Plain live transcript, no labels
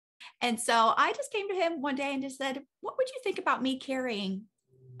And so I just came to him one day and just said, what would you think about me carrying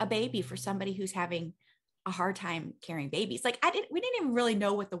a baby for somebody who's having a hard time carrying babies? Like we didn't even really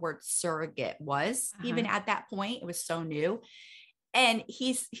know what the word surrogate was. Even at that point, it was so new. And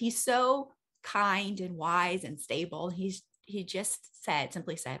he's so kind and wise and stable. He just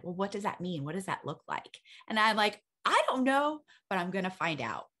simply said, well, what does that mean? What does that look like? And I'm like, I don't know, but I'm going to find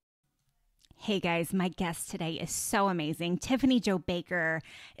out. Hey guys, my guest today is so amazing. Tiffany Jo Baker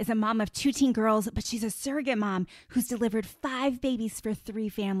is a mom of 2 teen girls, but she's a surrogate mom who's delivered 5 babies for 3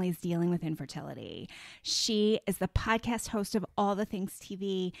 families dealing with infertility. She is the podcast host of All the Things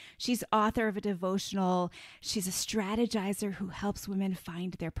TV. She's author of a devotional. She's a strategizer who helps women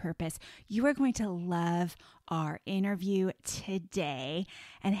find their purpose. You are going to love our interview today.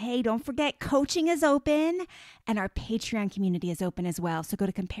 And hey, don't forget, coaching is open and our Patreon community is open as well. So go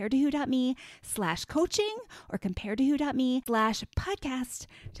to comparetowho.me/coaching or comparetowho.me/podcast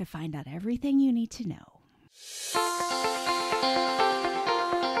to find out everything you need to know.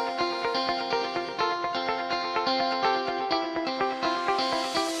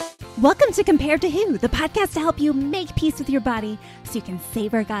 Welcome to Compared to Who, the podcast to help you make peace with your body so you can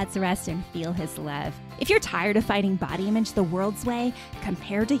savor God's rest and feel His love. If you're tired of fighting body image the world's way,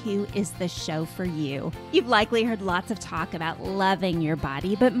 Compared to Who is the show for you. You've likely heard lots of talk about loving your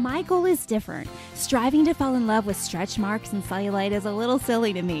body, but my goal is different. Striving to fall in love with stretch marks and cellulite is a little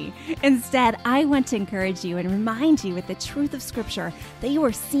silly to me. Instead, I want to encourage you and remind you with the truth of Scripture that you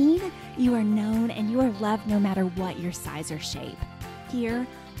are seen, you are known, and you are loved no matter what your size or shape. Here,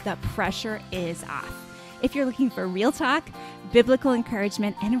 the pressure is off. If you're looking for real talk, biblical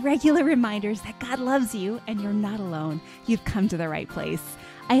encouragement, and regular reminders that God loves you and you're not alone, you've come to the right place.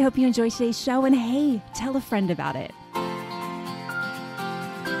 I hope you enjoy today's show, and hey, tell a friend about it.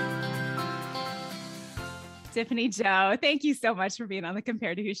 Tiffany Jo, thank you so much for being on the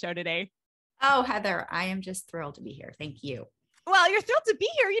Compared to Who show today. Oh, Heather, I am just thrilled to be here. Thank you. Well, you're thrilled to be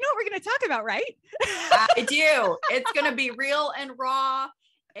here. You know what we're going to talk about, right? I do. It's going to be real and raw.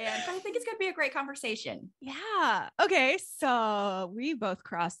 And I think it's going to be a great conversation. Yeah. Okay. So we both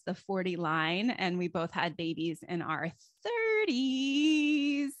crossed the 40 line and we both had babies in our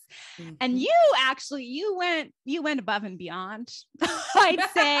 30s. Mm-hmm. And you went above and beyond, I'd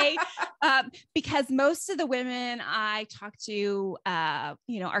say, because most of the women I talk to, are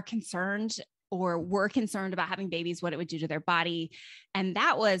concerned or were concerned about having babies, what it would do to their body. And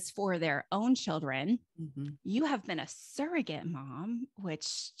that was for their own children. Mm-hmm. You have been a surrogate mom,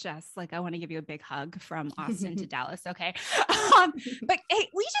 which just like, I want to give you a big hug from Austin to Dallas. Okay. But hey,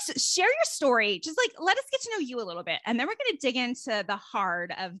 we just share your story. Just like, let us get to know you a little bit. And then we're going to dig into the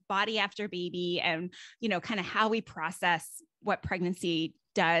heart of body after baby and, kind of how we process what pregnancy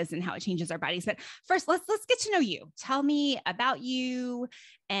does and how it changes our bodies. But first, let's get to know you. Tell me about you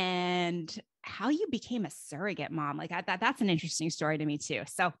and how you became a surrogate mom. Like that's an interesting story to me too.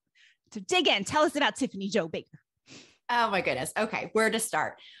 So dig in, tell us about Tiffany Jo Baker. Oh my goodness. Okay. Where to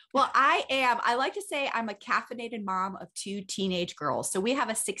start? Well, I like to say I'm a caffeinated mom of 2 teenage girls. So we have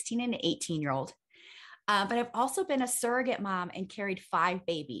a 16 and an 18-year-old, but I've also been a surrogate mom and carried 5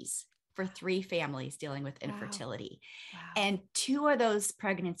 babies for 3 families dealing with infertility. Wow. And 2 of those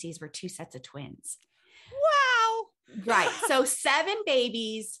pregnancies were 2 sets of twins. Wow. Right. So 7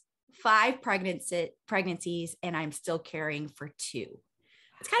 babies, 5 pregnancies, and I'm still caring for 2.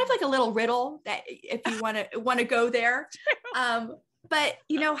 It's kind of like a little riddle that if you want to go there. But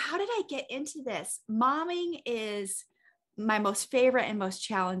how did I get into this? Momming is my most favorite and most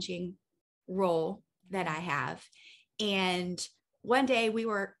challenging role that I have. And one day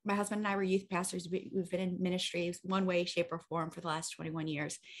my husband and I were youth pastors. We've been in ministry one way, shape, or form for the last 21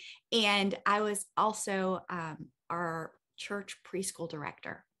 years. And I was also our church preschool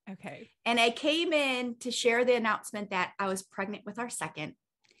director. Okay. And I came in to share the announcement that I was pregnant with our second.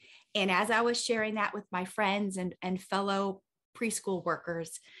 And as I was sharing that with my friends and fellow preschool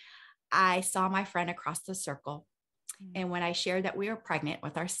workers, I saw my friend across the circle. Mm-hmm. And when I shared that we were pregnant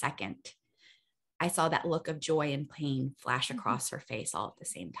with our second, I saw that look of joy and pain flash across her face all at the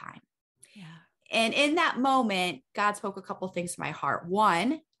same time. Yeah. And in that moment, God spoke a couple of things to my heart.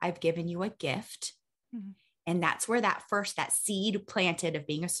 One, I've given you a gift. Mm-hmm. And that's where that seed planted of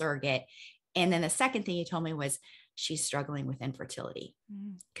being a surrogate. And then the second thing he told me was she's struggling with infertility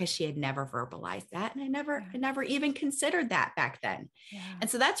because she had never verbalized that. And I never even considered that back then. Yeah. And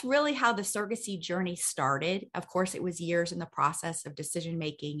so that's really how the surrogacy journey started. Of course, it was years in the process of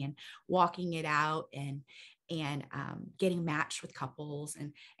decision-making and walking it out and getting matched with couples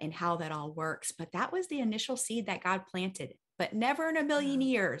and how that all works. But that was the initial seed that God planted. But never in a million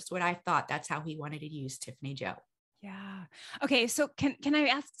years would I thought that's how he wanted to use Tiffany Jo. Yeah. Okay. So can I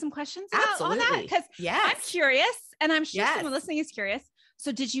ask some questions about all that? Absolutely. Because Yes. I'm curious, and I'm sure Yes. someone listening is curious.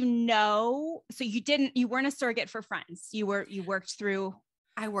 So did you know, so you weren't a surrogate for friends. You worked through.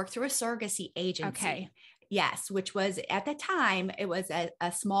 I worked through a surrogacy agency. Okay. Yes, which was at the time, it was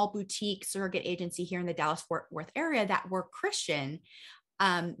a small boutique surrogate agency here in the Dallas-Fort Worth area that were Christian,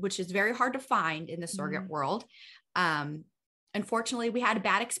 which is very hard to find in the surrogate world. Unfortunately, we had a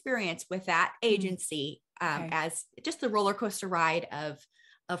bad experience with that agency as just the roller coaster ride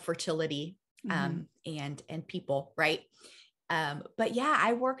of fertility and people, right? But yeah,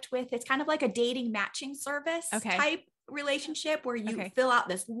 I worked with, it's kind of like a dating matching service type relationship where you fill out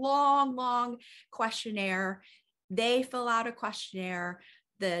this long questionnaire. They fill out a questionnaire.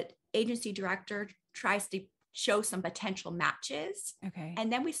 The agency director tries to show some potential matches. Okay.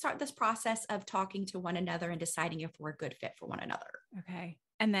 And then we start this process of talking to one another and deciding if we're a good fit for one another. Okay.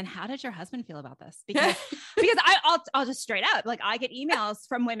 And then how did your husband feel about this? Because I'll just straight up, like I get emails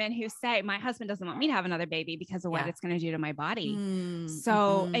from women who say, my husband doesn't want me to have another baby because of what it's going to do to my body.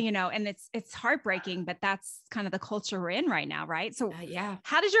 So, and it's heartbreaking, but that's kind of the culture we're in right now. Right. So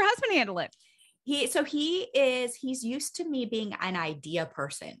how did your husband handle it? He's used to me being an idea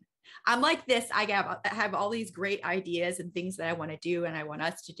person. I'm like this. I have all these great ideas and things that I want to do and I want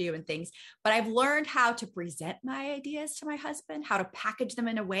us to do and things, but I've learned how to present my ideas to my husband, how to package them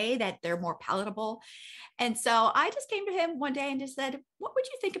in a way that they're more palatable. And so I just came to him one day and just said, what would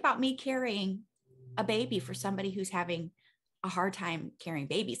you think about me carrying a baby for somebody who's having a hard time carrying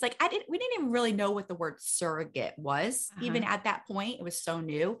babies? Like we didn't even really know what the word surrogate was. Even at that point, it was so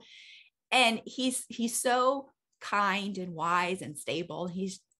new. And he's so kind and wise and stable.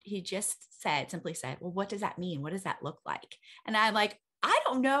 He just simply said, well, what does that mean? What does that look like? And I'm like, I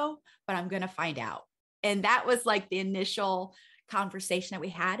don't know, but I'm going to find out. And that was like the initial conversation that we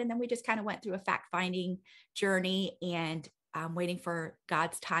had. And then we just kind of went through a fact-finding journey and waiting for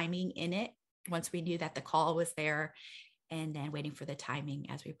God's timing in it. Once we knew that the call was there, and then waiting for the timing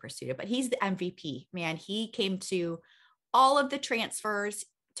as we pursued it. But he's the MVP, man. He came to all of the transfers,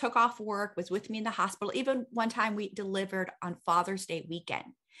 took off work, was with me in the hospital. Even one time we delivered on Father's Day weekend.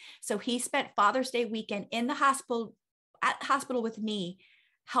 So he spent Father's Day weekend in the hospital, at the hospital with me,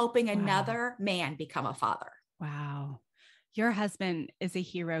 helping another man become a father. Wow. Your husband is a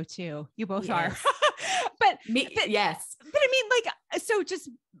hero too. You both are. Yes. But I mean, like, so just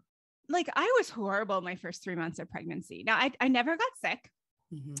like, I was horrible my first 3 months of pregnancy. Now I never got sick.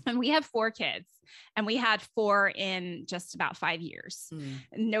 And we have 4 kids, and we had 4 in just about 5 years,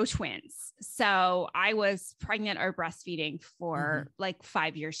 no twins. So I was pregnant or breastfeeding for like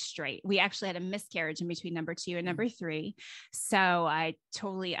 5 years straight. We actually had a miscarriage in between number 2 and number 3. So I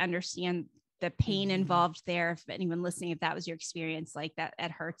totally understand the pain involved there. If anyone listening, if that was your experience, like that,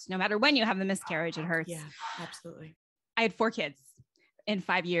 it hurts. No matter when you have the miscarriage, it hurts. Yeah, absolutely. I had 4 kids in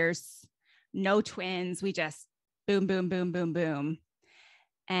 5 years, no twins. We just boom, boom, boom, boom, boom.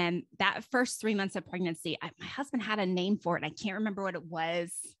 And that first 3 months of pregnancy, my husband had a name for it. I can't remember what it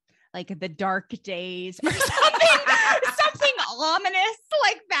was, like the dark days or something ominous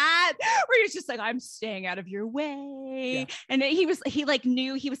like that, where he's just like, I'm staying out of your way. Yeah. And he like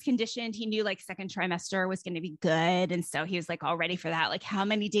knew, he was conditioned. He knew like second trimester was going to be good. And so he was like all ready for that. Like how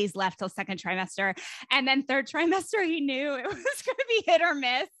many days left till second trimester? And then third trimester, he knew it was going to be hit or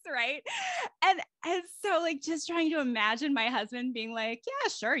miss. Right. And so like just trying to imagine my husband being like, yeah,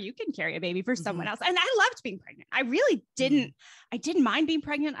 sure, you can carry a baby for someone else. And I loved being pregnant. I really didn't. I didn't mind being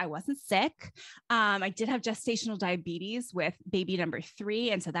pregnant. I wasn't sick. I did have gestational diabetes with baby number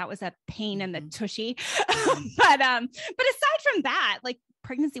 3. And so that was a pain in the tushy. But aside from that, like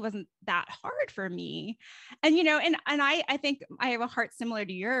pregnancy wasn't that hard for me. And, you know, and I think I have a heart similar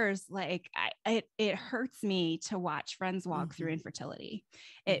to yours. Like it hurts me to watch friends walk through infertility.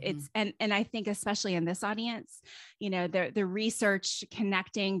 And I think especially in this audience, you know, the research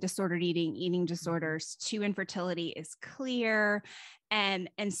connecting disordered eating disorders to infertility is clear. And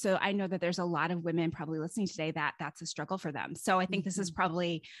so I know that there's a lot of women probably listening today that's a struggle for them. So I think this is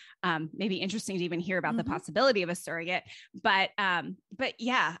probably maybe interesting to even hear about the possibility of a surrogate, but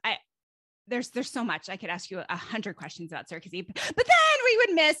yeah, there's so much. I could ask you 100 questions about surrogacy, but then we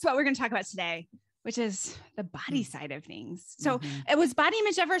would miss what we're going to talk about today, which is the body side of things. So was body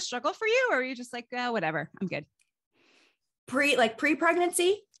image ever a struggle for you, or were you just like, whatever, I'm good?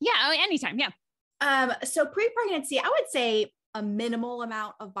 Pre-pregnancy? Yeah. Anytime. Yeah. So pre-pregnancy, I would say a minimal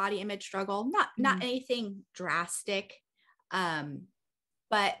amount of body image struggle, not anything drastic.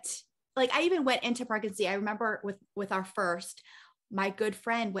 But like I even went into pregnancy. I remember with our first, my good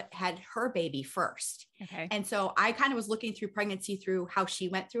friend had her baby first. Okay. And so I kind of was looking through pregnancy through how she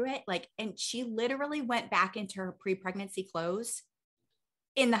went through it. And she literally went back into her pre-pregnancy clothes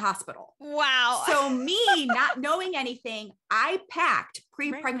in the hospital. Wow. So me not knowing anything, I packed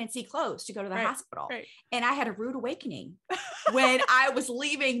pre-pregnancy clothes to go to the hospital. Right. And I had a rude awakening when I was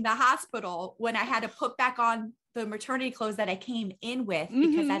leaving the hospital, when I had to put back on the maternity clothes that I came in with,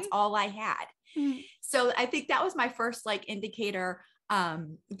 because that's all I had. So I think that was my first indicator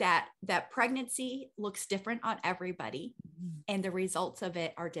that pregnancy looks different on everybody and the results of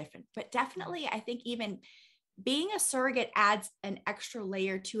it are different. But definitely, I think even being a surrogate adds an extra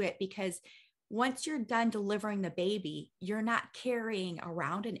layer to it, because once you're done delivering the baby, you're not carrying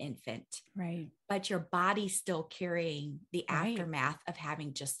around an infant, right? But your body's still carrying the aftermath of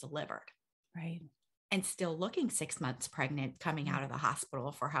having just delivered, right? And still looking 6 months pregnant, coming out of the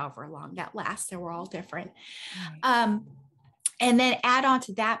hospital for however long that lasts. So we're all different. Right. And then add on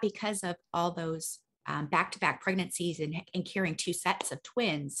to that, because of all those back-to-back pregnancies and carrying 2 sets of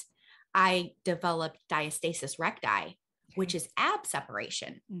twins, I developed diastasis recti, which is ab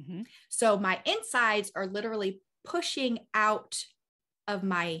separation. So my insides are literally pushing out of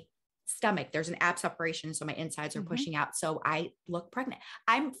my stomach. There's an ab separation. So my insides are pushing out. So I look pregnant.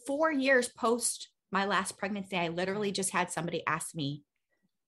 I'm 4 years post my last pregnancy. I literally just had somebody ask me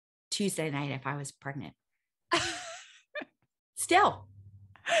Tuesday night if I was pregnant. Still.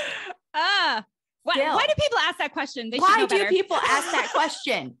 Why do people ask that question? Why do people ask that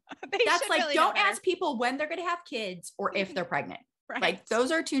question? That's really don't ask people when they're going to have kids or if they're pregnant. Right.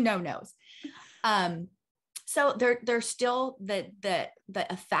 Those are 2 no-nos. So there's still the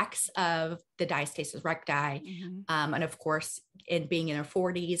effects of the diastasis recti. And of course, in being in their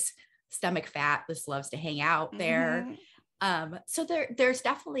 40s, stomach fat, this loves to hang out there. So there's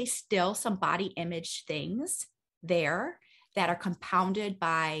definitely still some body image things there that are compounded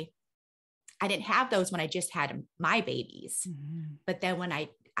by, I didn't have those when I just had my babies, but then when I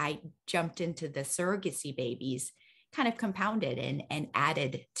jumped into the surrogacy babies, kind of compounded and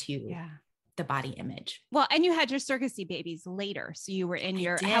added to the body image. Well, and you had your surrogacy babies later. So you were in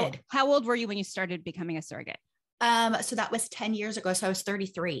how old were you when you started becoming a surrogate? So that was 10 years ago. So I was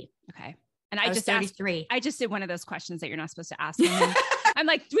 33. Okay. And I just 33. I just did one of those questions that you're not supposed to ask. I'm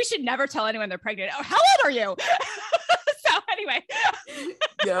like, we should never tell anyone they're pregnant. Oh, how old are you? So anyway,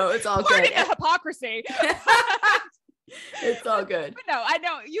 no, it's all good. The hypocrisy. It's all good. But no, I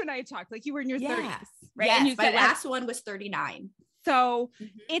know you and I talked like you were in your 30s, right? Yes, and my last one was 39. So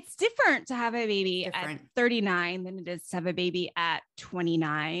it's different to have a baby at 39 than it is to have a baby at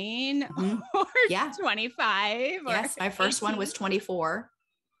 29 or 25. Yes, my first 18. One was 24.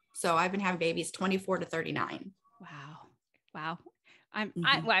 So I've been having babies 24 to 39. Wow.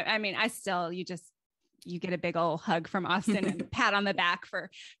 You get a big old hug from Austin and a pat on the back for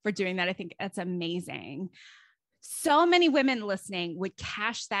doing that. I think that's amazing. So many women listening would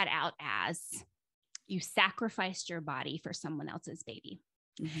cash that out as you sacrificed your body for someone else's baby.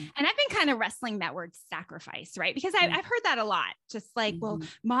 And I've been kind of wrestling that word sacrifice, right? Because I've heard that a lot, just like, well,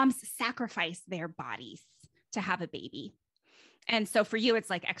 moms sacrifice their bodies to have a baby. And so for you, it's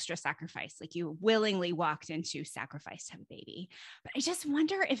like extra sacrifice, like you willingly walked into sacrifice to have a baby. But I just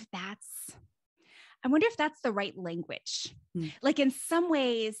wonder if that's the right language. Like in some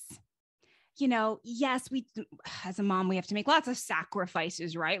ways, yes, as a mom, we have to make lots of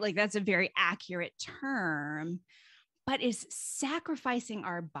sacrifices, right? Like that's a very accurate term, but is sacrificing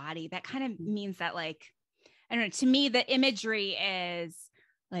our body, that kind of means that like, I don't know, to me, the imagery is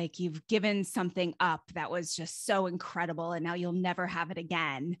like you've given something up that was just so incredible and now you'll never have it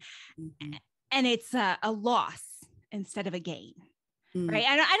again. And it's a loss instead of a gain, right?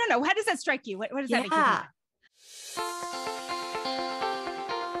 And I don't know, how does that strike you? What does that make you think?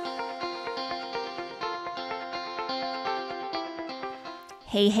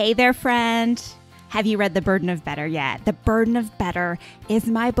 Hey there, friend. Have you read The Burden of Better yet? The Burden of Better is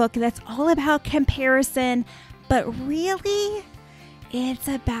my book that's all about comparison, but really it's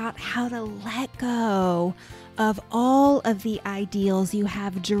about how to let go of all of the ideals you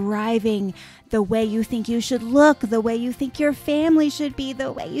have driving the way you think you should look, the way you think your family should be,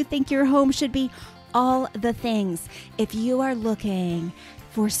 the way you think your home should be, all the things. If you are looking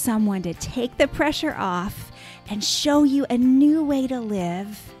for someone to take the pressure off and show you a new way to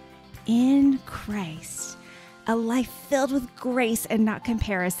live in Christ, a life filled with grace and not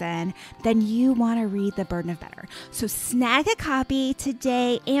comparison, then you want to read The Burden of Better. So snag a copy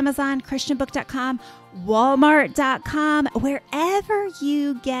today, Amazon, christianbook.com, walmart.com, wherever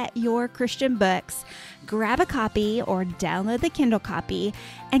you get your Christian books. grab a copy or download the Kindle copy.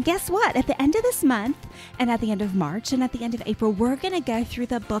 And guess what? At the end of this month and at the end of March and at the end of April, we're going to go through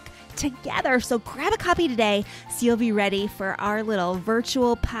the book together. So grab a copy today so you'll be ready for our little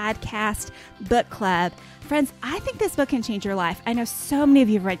virtual podcast book club. Friends, I think this book can change your life. I know so many of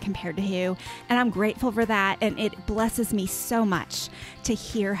you have read Compared to Who, and I'm grateful for that. And it blesses me so much to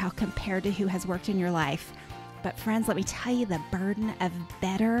hear how Compared to Who has worked in your life. But friends, let me tell you, the burden of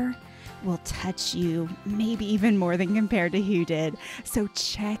better will touch you maybe even more than Compared to Who did. So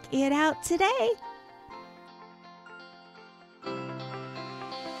check it out today.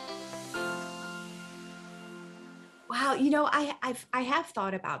 Wow, I have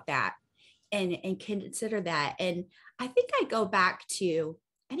thought about that and consider that. And I think I go back to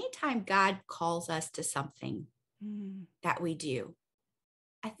anytime God calls us to something that we do,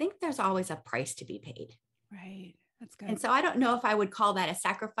 I think there's always a price to be paid. Right. That's good. And so I don't know if I would call that a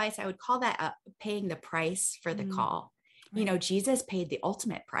sacrifice. I would call that paying the price for the call. Right. Jesus paid the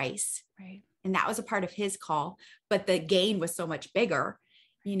ultimate price. Right. And that was a part of his call, but the gain was so much bigger.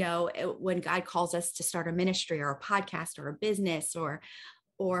 When God calls us to start a ministry or a podcast or a business or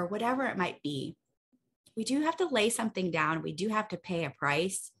whatever it might be, we do have to lay something down. We do have to pay a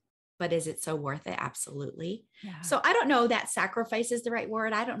price, but is it so worth it? Absolutely. Yeah. So I don't know that sacrifice is the right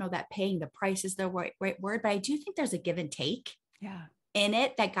word. I don't know that paying the price is the right word, but I do think there's a give and take in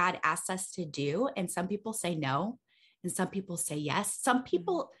it that God asks us to do. And some people say no, and some people say yes. Some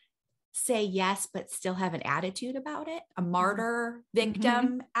people say yes, but still have an attitude about it, a martyr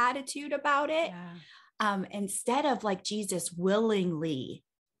victim attitude about it. Yeah. Instead of like Jesus willingly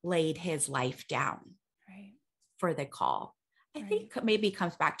laid his life down for the call. I think maybe it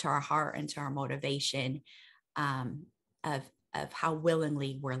comes back to our heart and to our motivation of how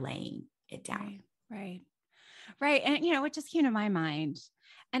willingly we're laying it down. Right. And what just came to my mind,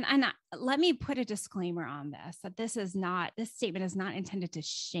 and let me put a disclaimer on this, that this statement is not intended to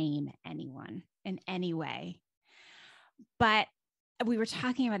shame anyone in any way. But we were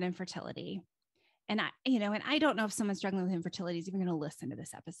talking about infertility. And I don't know if someone struggling with infertility is even going to listen to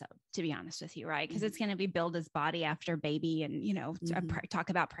this episode, to be honest with you, right? Because it's going to be build his body after baby and, talk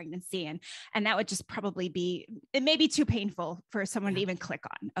about pregnancy. And that would just probably it may be too painful for someone to even click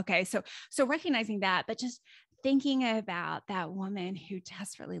on. Okay. So recognizing that, but just thinking about that woman who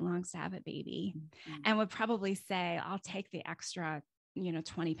desperately longs to have a baby and would probably say, I'll take the extra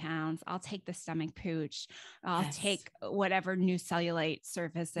 20 pounds. I'll take the stomach pooch. I'll take whatever new cellulite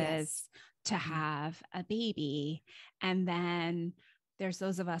surfaces to have a baby. And then there's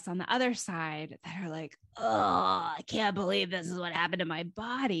those of us on the other side that are like, oh, I can't believe this is what happened to my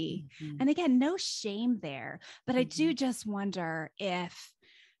body. And again, no shame there, but I do just wonder if,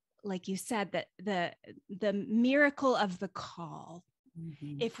 like you said, that the miracle of the call,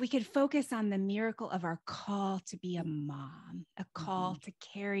 if we could focus on the miracle of our call to be a mom, a call to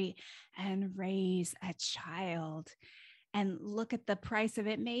carry and raise a child, and look at the price of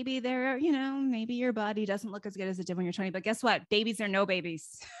it. Maybe maybe your body doesn't look as good as it did when you're 20, but guess what? Babies are no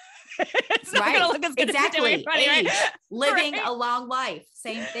babies. It's not going to look as good as it did when you're 20, right? Living a long life.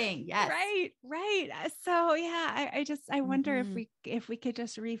 Same thing. Yes. Right. So yeah, I wonder if we could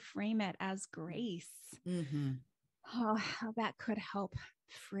just reframe it as grace. Oh, how that could help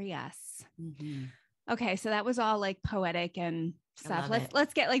free us. Okay. So that was all like poetic and stuff.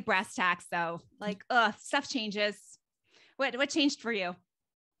 Let's get like brass tacks though. Like, stuff changes. What changed for you?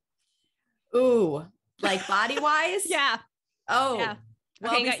 Ooh, like body wise? Yeah. Oh, yeah.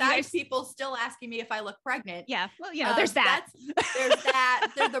 Well, okay, besides people still asking me if I look pregnant. Yeah. Well, there's that. There's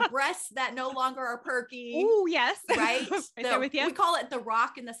that. There's the breasts that no longer are perky. Ooh, yes. Right. There with you. We call it the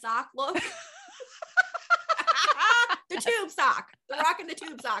rock in the sock look. The tube sock, the rock in the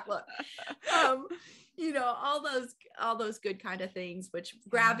tube sock look. All those good kind of things, which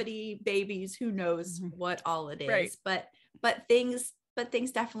gravity, babies, who knows what all it is, right. but things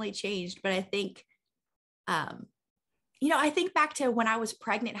definitely changed. But I think, I think back to when I was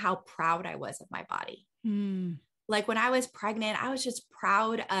pregnant, how proud I was of my body. Like when I was pregnant, I was just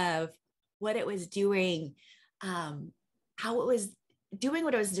proud of what it was doing, how it was doing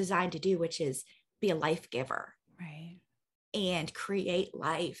what it was designed to do, which is be a life giver. Right. And create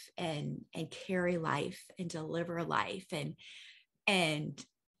life and carry life and deliver life. And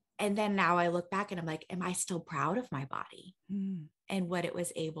then now I look back and I'm like, am I still proud of my body and what it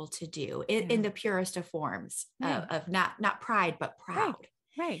was able to do in the purest of forms of not pride, but proud.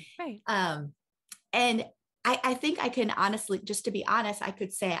 Right. And I think I can honestly, just to be honest, I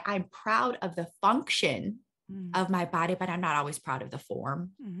could say I'm proud of the function of my body, but I'm not always proud of the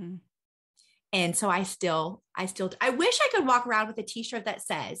form. And so I wish I could walk around with a t-shirt that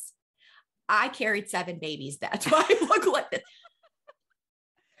says, I carried 7 babies. That's why I look like this.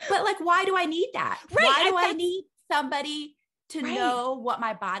 But like, why do I need that? Right. Why do I need somebody to Right. know what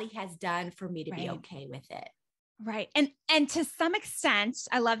my body has done for me to be Right. okay with it? Right. And to some extent,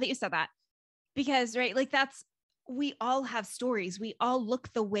 I love that you said that, because, right, like we all have stories. We all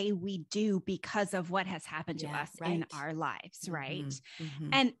look the way we do because of what has happened to us in our lives. Right.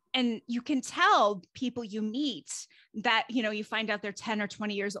 Mm-hmm. And you can tell people you meet that, you find out they're 10 or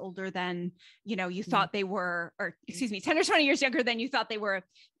 20 years older than, you thought they were, or excuse me, 10 or 20 years younger than you thought they were,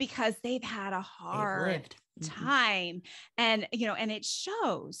 because they've had a hard time. And, and it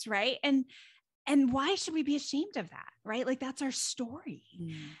shows, right. And why should we be ashamed of that? Right. Like, that's our story.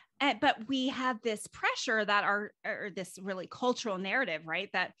 But we have this pressure that or this really cultural narrative, right?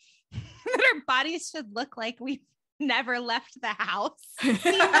 That our bodies should look like we've never left the house, seen the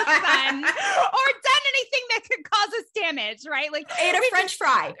sun, or done anything that could cause us damage, right? Like, ate a French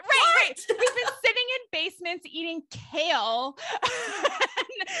fry. Right. We've been sitting in basements eating kale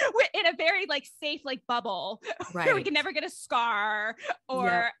in a very like safe, like bubble where we can never get a scar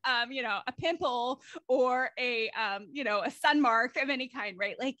or, a pimple or a sun mark of any kind,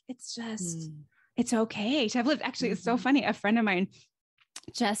 right? Like, it's just, it's okay to have lived. Actually, it's so funny. A friend of mine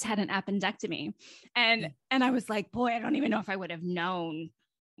just had an appendectomy, and I was like, boy, I don't even know if I would have known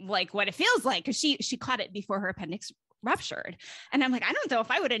like what it feels like. Cause she caught it before her appendix ruptured. And I'm like, I don't know if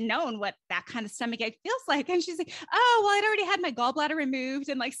I would have known what that kind of stomachache feels like. And she's like, oh, well, I'd already had my gallbladder removed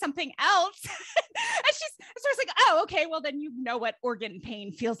and like something else. and so I was like, oh, okay, well then what organ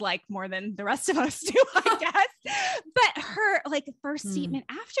pain feels like more than the rest of us do, I guess. But her like first statement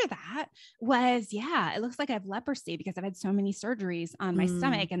after that was, it looks like I have leprosy because I've had so many surgeries on my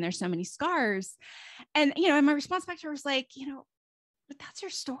stomach and there's so many scars. And, and my response back to her was like, but that's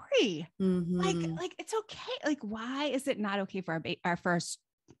your story. Like it's okay. Like, why is it not okay for our first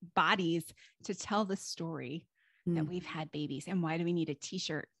bodies to tell the story that we've had babies? And why do we need a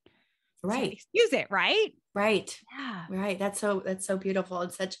t-shirt to excuse it? Right. Yeah. Right. That's so beautiful.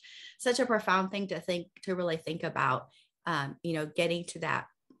 And such a profound thing to really think about, getting to that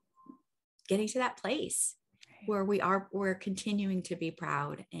place where we're continuing to be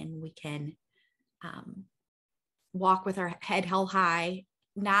proud, and we can, walk with our head held high,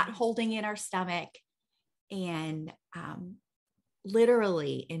 not holding in our stomach, and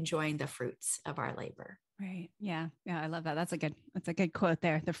literally enjoying the fruits of our labor. Right. Yeah. I love that. That's a good quote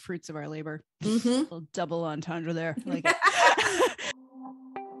there. The fruits of our labor. A little double entendre there. I like it.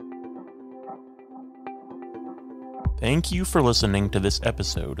 Thank you for listening to this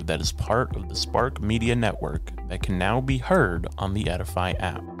episode that is part of the Spark Media Network that can now be heard on the Edify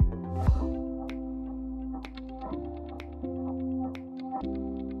app.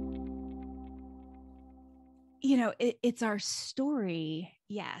 It's our story.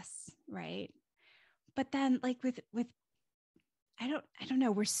 Yes. Right. But then like with, I don't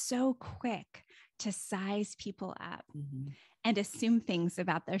know, we're so quick to size people up and assume things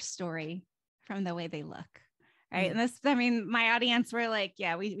about their story from the way they look. Right. And my audience were like,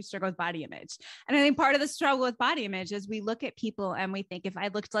 we struggle with body image. And I think part of the struggle with body image is we look at people and we think, if I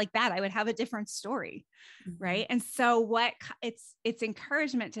looked like that, I would have a different story. Right. And so it's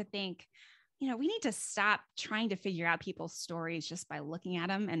encouragement to think, we need to stop trying to figure out people's stories just by looking at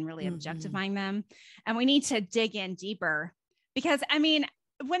them and really objectifying them. And we need to dig in deeper, because when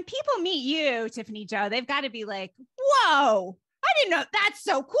people meet you, Tiffany Jo, they've got to be like, whoa, I didn't know, that's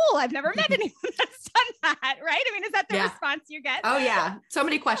so cool. I've never met anyone that's done that. Right. Is that the response you get? Oh yeah. So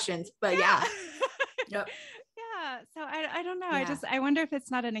many questions, but yeah. Yep. Yeah. So I don't know. Yeah. I wonder if it's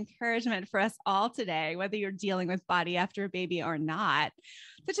not an encouragement for us all today, whether you're dealing with body after a baby or not,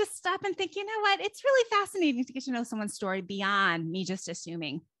 to just stop and think, you know what? It's really fascinating to get to know someone's story beyond me just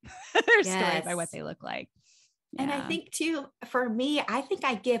assuming their story by what they look like. Yeah. And I think too, for me, I think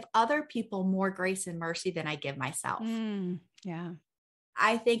I give other people more grace and mercy than I give myself. Yeah.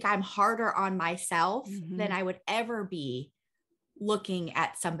 I think I'm harder on myself than I would ever be looking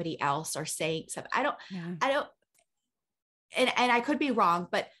at somebody else or saying something. I don't, and I could be wrong,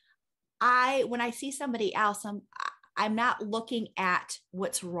 but when I see somebody else, I'm not looking at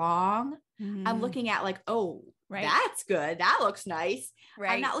what's wrong. I'm looking at like, oh, that's good. That looks nice.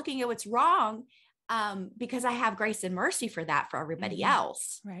 Right. I'm not looking at what's wrong, because I have grace and mercy for that for everybody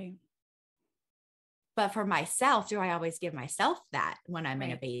else. Right. But for myself, do I always give myself that when I'm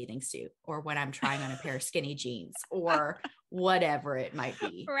in a bathing suit, or when I'm trying on a pair of skinny jeans, or whatever it might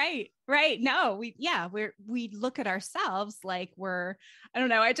be? Right. No, we look at ourselves like I don't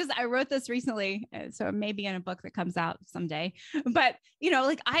know. I wrote this recently, so it may be in a book that comes out someday, but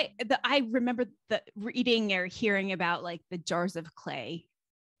I remember reading or hearing about like the jars of clay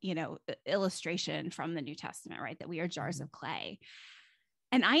illustration from the New Testament, right? That we are jars of clay.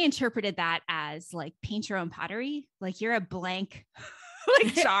 And I interpreted that as like paint your own pottery. Like you're a blank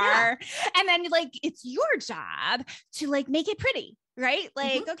like jar. And then like, it's your job to like make it pretty, right?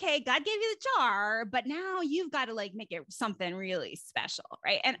 Like, okay, God gave you the jar, but now you've got to like make it something really special.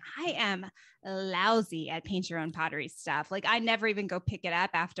 Right. And I am lousy at paint your own pottery stuff. Like I never even go pick it up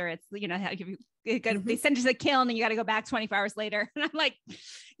after it's, they send you to the kiln and you got to go back 24 hours later. And I'm like,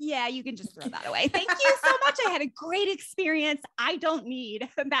 yeah, you can just throw that away. Thank you so much. I had a great experience. I don't need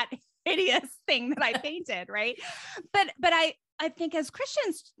that hideous thing that I painted. Right. But I think as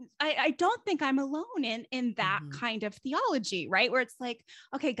Christians, I don't think I'm alone in that kind of theology, right? Where it's like,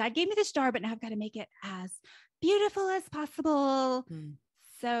 okay, God gave me this jar, but now I've got to make it as beautiful as possible.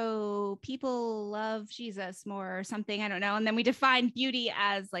 So people love Jesus more or something. I don't know. And then we define beauty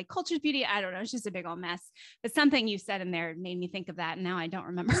as like cultured beauty. I don't know. It's just a big old mess. But something you said in there made me think of that. And now I don't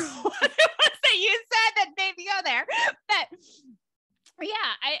remember what it was that you said that made me go there. But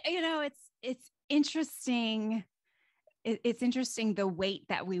yeah, it's interesting. It's interesting the weight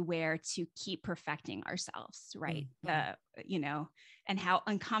that we wear to keep perfecting ourselves, right? And how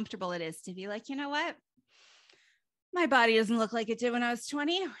uncomfortable it is to be like, you know what? My body doesn't look like it did when I was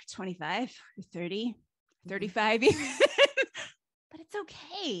 20 or 25 or 30, 35 even, but it's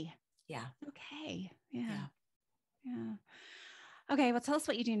okay. Yeah. Okay. Yeah. Okay. Well, tell us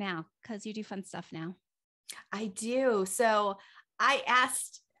what you do now, because you do fun stuff now. I do. So I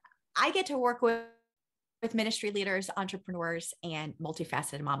get to work with ministry leaders, entrepreneurs, and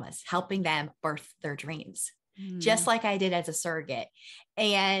multifaceted mamas, helping them birth their dreams, just like I did as a surrogate.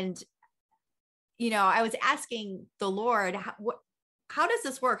 And, I was asking the Lord, how does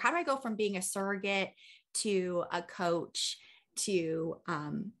this work? How do I go from being a surrogate to a coach to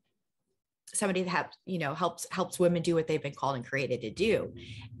somebody that helps women do what they've been called and created to do?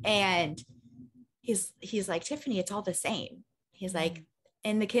 And he's like, Tiffany, it's all the same. He's like,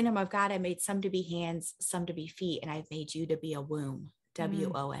 in the kingdom of God, I made some to be hands, some to be feet, and I've made you to be a womb,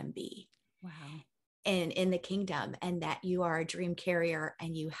 WOMB. Wow. And in the kingdom, and that you are a dream carrier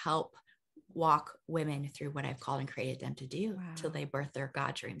and you help walk women through what I've called and created them to do till they birth their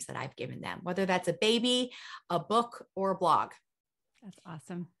God dreams that I've given them, whether that's a baby, a book, or a blog. That's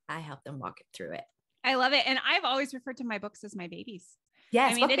awesome. I help them walk through it. I love it. And I've always referred to my books as my babies.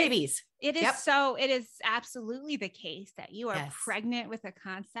 Yes, book babies. It is absolutely the case that you are pregnant with a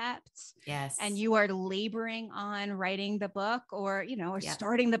concept. Yes. And you are laboring on writing the book or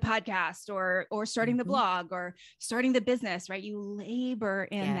starting the podcast or starting the blog or starting the business, right? You labor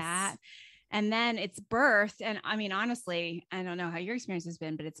in that. And then it's birth. And I mean, honestly, I don't know how your experience has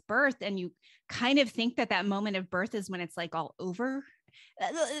been, but it's birth. And you kind of think that moment of birth is when it's like all over.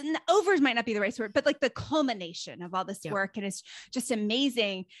 Over might not be the right word, but like the culmination of all this work. And it's just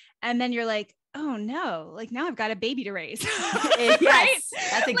amazing. And then you're like, oh no, like now I've got a baby to raise. Yes, right?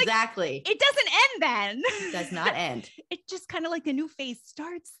 That's exactly. Like, it doesn't end then. It does not end. It just kind of like a new phase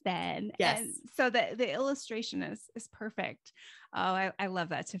starts then. Yes. And so the illustration is perfect. Oh, I love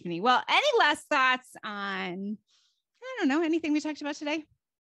that, Tiffany. Well, any last thoughts on, I don't know, anything we talked about today?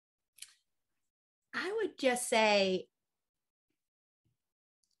 I would just say,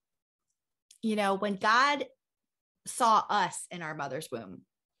 when God saw us in our mother's womb,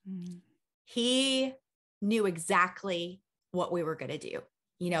 he knew exactly what we were going to do.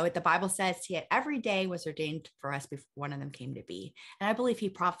 The Bible says every day was ordained for us before one of them came to be. And I believe he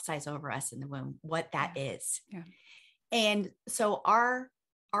prophesies over us in the womb, what that is. Yeah. And so our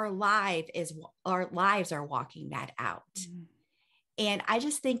lives are walking that out. And I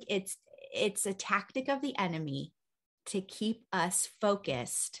just think it's a tactic of the enemy to keep us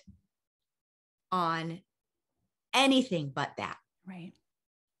focused on anything but that. Right.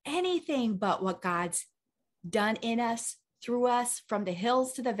 Anything but what God's done in us, through us, from the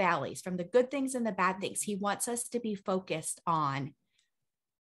hills to the valleys, from the good things and the bad things. He wants us to be focused on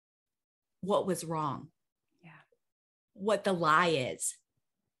what was wrong. Yeah. What the lie is.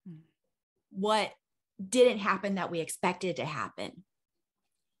 What didn't happen that we expected to happen.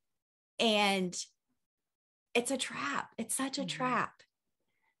 And it's a trap. It's such a trap.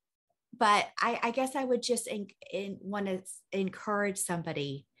 But I guess I would just want to encourage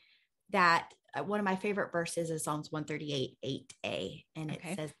somebody that one of my favorite verses is Psalms 138:8a. And it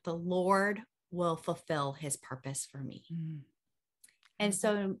says, the Lord will fulfill his purpose for me. And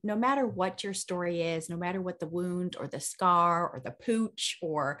so no matter what your story is, no matter what the wound or the scar or the pooch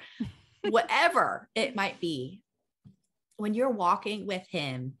or whatever it might be, when you're walking with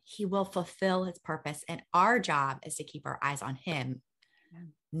him, he will fulfill his purpose. And our job is to keep our eyes on him,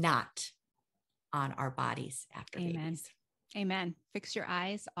 not on our bodies after babies. Amen. Fix your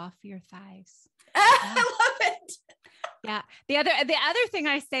eyes off your thighs. I love it. Yeah. The other thing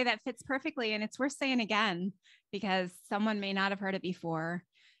I say that fits perfectly, and it's worth saying again, because someone may not have heard it before,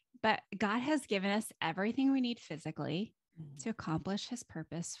 but God has given us everything we need physically to accomplish his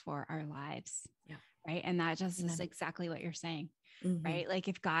purpose for our lives. Yeah. Right. And that just is exactly what you're saying. Right. Like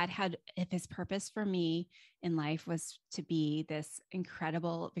if his purpose for me in life was to be this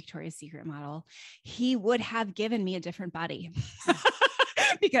incredible Victoria's Secret model, he would have given me a different body.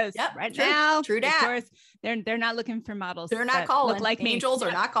 Because now, true of course, they're not looking for models. They're not calling. Look like Angels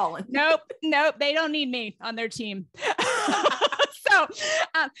are not calling. Nope. They don't need me on their team. So,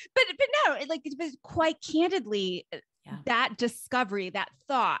 but no, like quite candidly, that discovery, that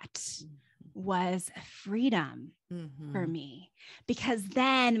thought was freedom for me, because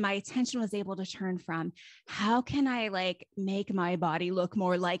then my attention was able to turn from how can I like make my body look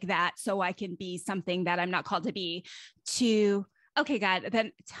more like that so I can be something that I'm not called to be, to okay, God,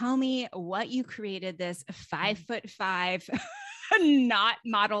 then tell me what you created this 5'5" not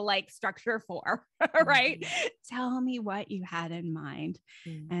model-like structure for, right? Tell me what you had in mind.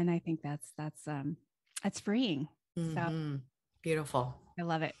 And I think that's freeing. So beautiful. I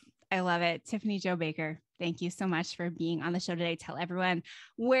love it. I love it. Tiffany Jo Baker, thank you so much for being on the show today. Tell everyone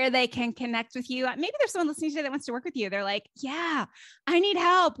where they can connect with you. Maybe there's someone listening today that wants to work with you. They're like, yeah, I need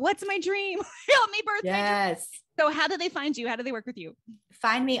help. What's my dream? Help me birth my dream. So how do they find you? How do they work with you?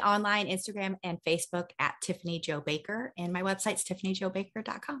 Find me online, Instagram and Facebook at Tiffany Jo Baker. And my website's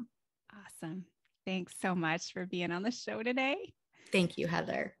tiffanyjobaker.com. Awesome. Thanks so much for being on the show today. Thank you,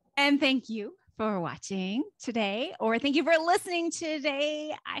 Heather. And thank you for watching today, or thank you for listening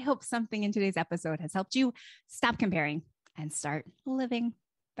today. I hope something in today's episode has helped you stop comparing and start living.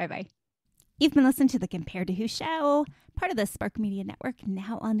 Bye-bye. You've been listening to the Compared to Who show, part of the Spark Media Network,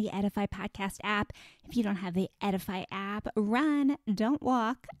 now on the Edify podcast app. If you don't have the Edify app, run, don't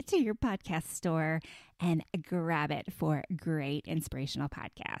walk to your podcast store and grab it for great inspirational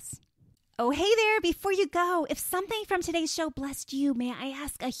podcasts. Oh, hey there, before you go, if something from today's show blessed you, may I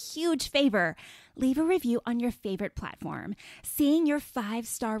ask a huge favor? Leave a review on your favorite platform. Seeing your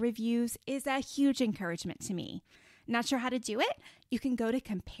 5-star reviews is a huge encouragement to me. Not sure how to do it? You can go to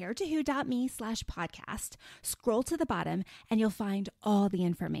comparedtowho.me/podcast, scroll to the bottom, and you'll find all the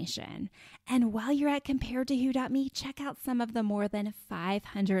information. And while you're at comparedtowho.me, check out some of the more than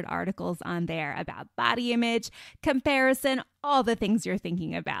 500 articles on there about body image, comparison, all the things you're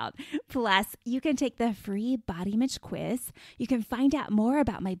thinking about. Plus, you can take the free body image quiz. You can find out more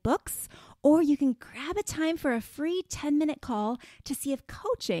about my books, or you can grab a time for a free 10-minute call to see if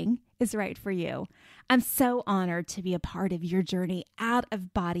coaching is right for you. I'm so honored to be a part of your journey out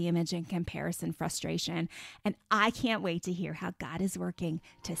of body image and comparison frustration, and I can't wait to hear how God is working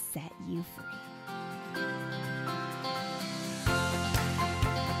to set you free.